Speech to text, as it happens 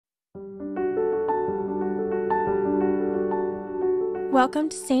Welcome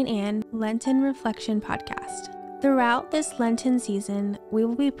to St. Anne Lenten Reflection Podcast. Throughout this Lenten season, we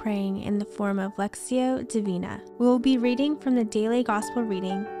will be praying in the form of Lectio Divina. We will be reading from the daily Gospel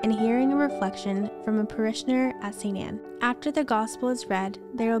reading and hearing a reflection from a parishioner at St. Anne. After the Gospel is read,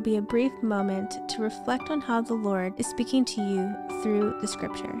 there will be a brief moment to reflect on how the Lord is speaking to you through the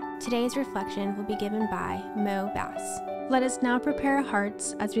Scripture. Today's reflection will be given by Mo Bass. Let us now prepare our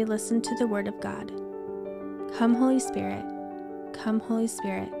hearts as we listen to the Word of God. Come, Holy Spirit. Come, Holy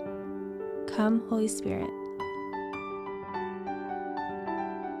Spirit. Come, Holy Spirit.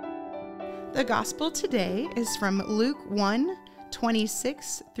 The Gospel today is from Luke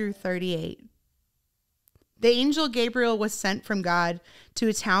 1:26 through 38. The angel Gabriel was sent from God to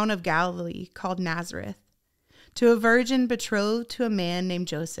a town of Galilee called Nazareth, to a virgin betrothed to a man named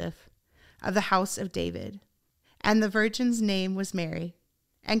Joseph, of the house of David. And the virgin's name was Mary.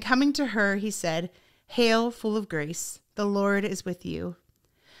 And coming to her, he said, "Hail, full of grace, the Lord is with you."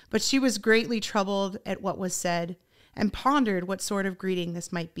 But she was greatly troubled at what was said, and pondered what sort of greeting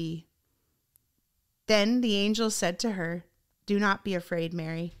this might be. Then the angel said to her, "Do not be afraid,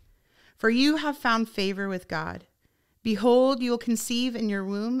 Mary, for you have found favor with God. Behold, you will conceive in your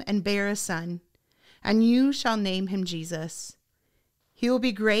womb and bear a son, and you shall name him Jesus. He will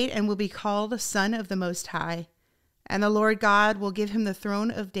be great and will be called the Son of the Most High, and the Lord God will give him the throne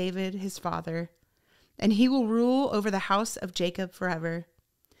of David his father, and he will rule over the house of Jacob forever,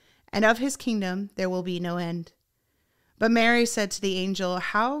 and of his kingdom there will be no end." But Mary said to the angel,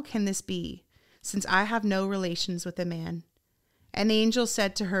 "How can this be, since I have no relations with a man?" And the angel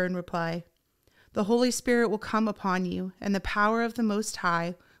said to her in reply, "The Holy Spirit will come upon you, and the power of the Most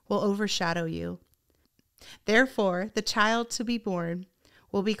High will overshadow you. Therefore, the child to be born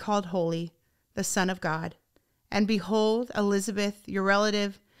will be called Holy, the Son of God. And behold, Elizabeth, your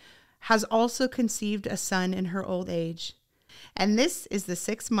relative, has also conceived a son in her old age. And this is the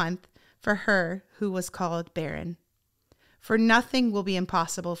 6th month for her who was called barren. For nothing will be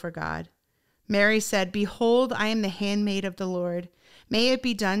impossible for God." Mary said, "Behold, I am the handmaid of the Lord. May it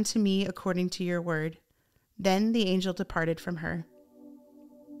be done to me according to your word." Then the angel departed from her.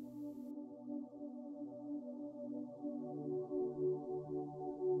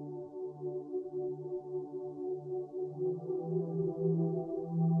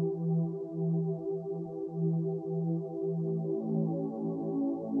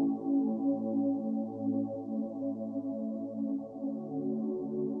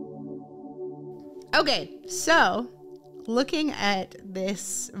 Okay, so looking at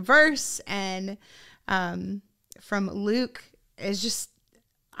this verse and from Luke is just,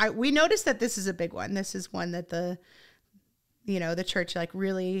 we noticed that this is a big one. This is one that the church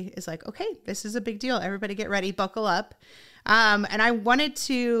really is like, okay, this is a big deal. Everybody get ready, buckle up. And I wanted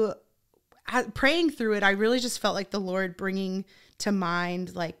to, praying through it, I really just felt like the Lord bringing to mind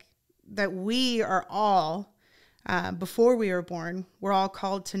that we are all, before we were born, we're all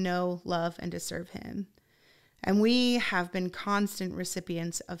called to know, love, and to serve him. And we have been constant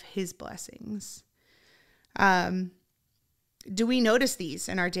recipients of his blessings. Do we notice these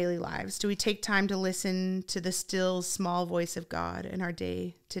in our daily lives? Do we take time to listen to the still, small voice of God in our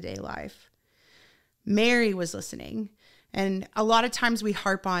day-to-day life? Mary was listening. And a lot of times we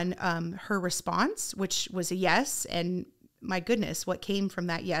harp on her response, which was a yes. And my goodness, what came from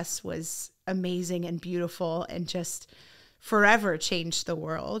that yes was amazing and beautiful and just forever changed the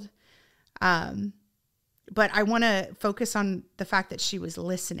world. But I want to focus on the fact that she was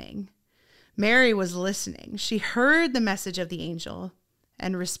listening. Mary was listening. She heard the message of the angel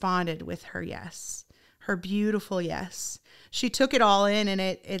and responded with her yes, her beautiful yes. She took it all in, and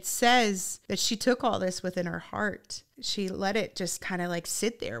it says that she took all this within her heart. She let it just kind of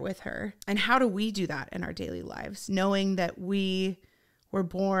sit there with her. And how do we do that in our daily lives, knowing that we were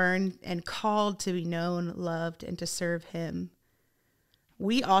born and called to be known, loved, and to serve him?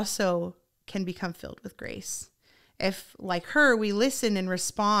 We also can become filled with grace. If, like her, we listen and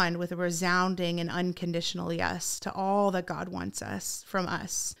respond with a resounding and unconditional yes to all that God wants from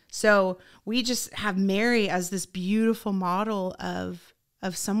us. So we just have Mary as this beautiful model of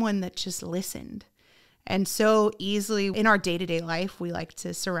someone that just listened. And so easily in our day-to-day life, we like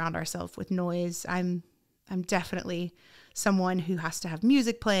to surround ourselves with noise. I'm definitely someone who has to have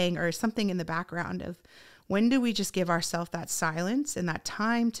music playing or something in the background of when do we just give ourselves that silence and that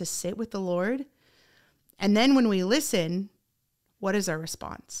time to sit with the Lord? And then when we listen, what is our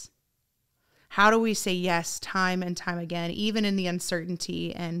response? How do we say yes time and time again, even in the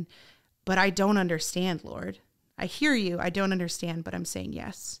uncertainty but I don't understand, Lord. I hear you. I don't understand, but I'm saying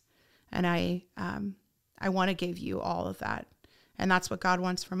yes. And I want to give you all of that. And that's what God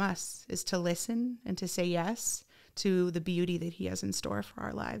wants from us, is to listen and to say yes, to the beauty that he has in store for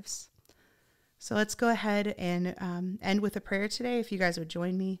our lives. So let's go ahead and end with a prayer today, if you guys would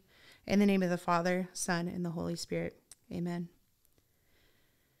join me. In the name of the Father, Son, and the Holy Spirit. Amen.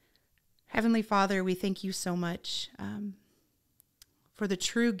 Heavenly Father, we thank you so much for the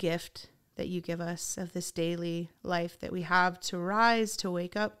true gift that you give us of this daily life that we have to rise, to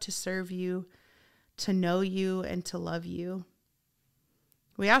wake up, to serve you, to know you, and to love you.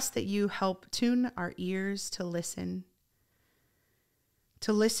 We ask that you help tune our ears to listen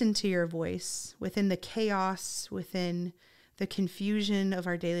to your voice within the chaos, within the confusion of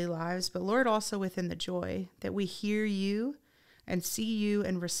our daily lives, but Lord, also within the joy that we hear you and see you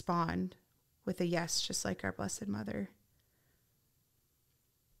and respond with a yes, just like our Blessed Mother.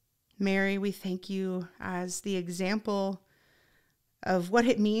 Mary, we thank you as the example of what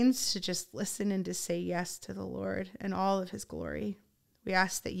it means to just listen and to say yes to the Lord and all of his glory. We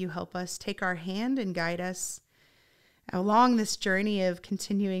ask that you help us, take our hand and guide us along this journey of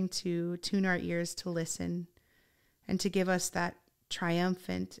continuing to tune our ears to listen and to give us that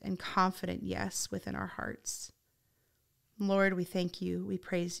triumphant and confident yes within our hearts. Lord, we thank you. We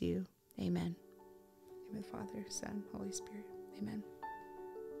praise you. Amen. In the name of the Father, Son, Holy Spirit. Amen.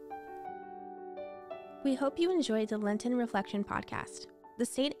 We hope you enjoyed the Lenten Reflection Podcast. The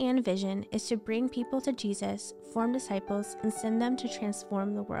St. Anne vision is to bring people to Jesus, form disciples, and send them to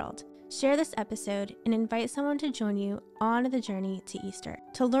transform the world. Share this episode and invite someone to join you on the journey to Easter.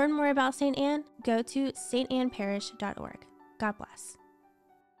 To learn more about St. Anne, go to stanneparish.org. God bless.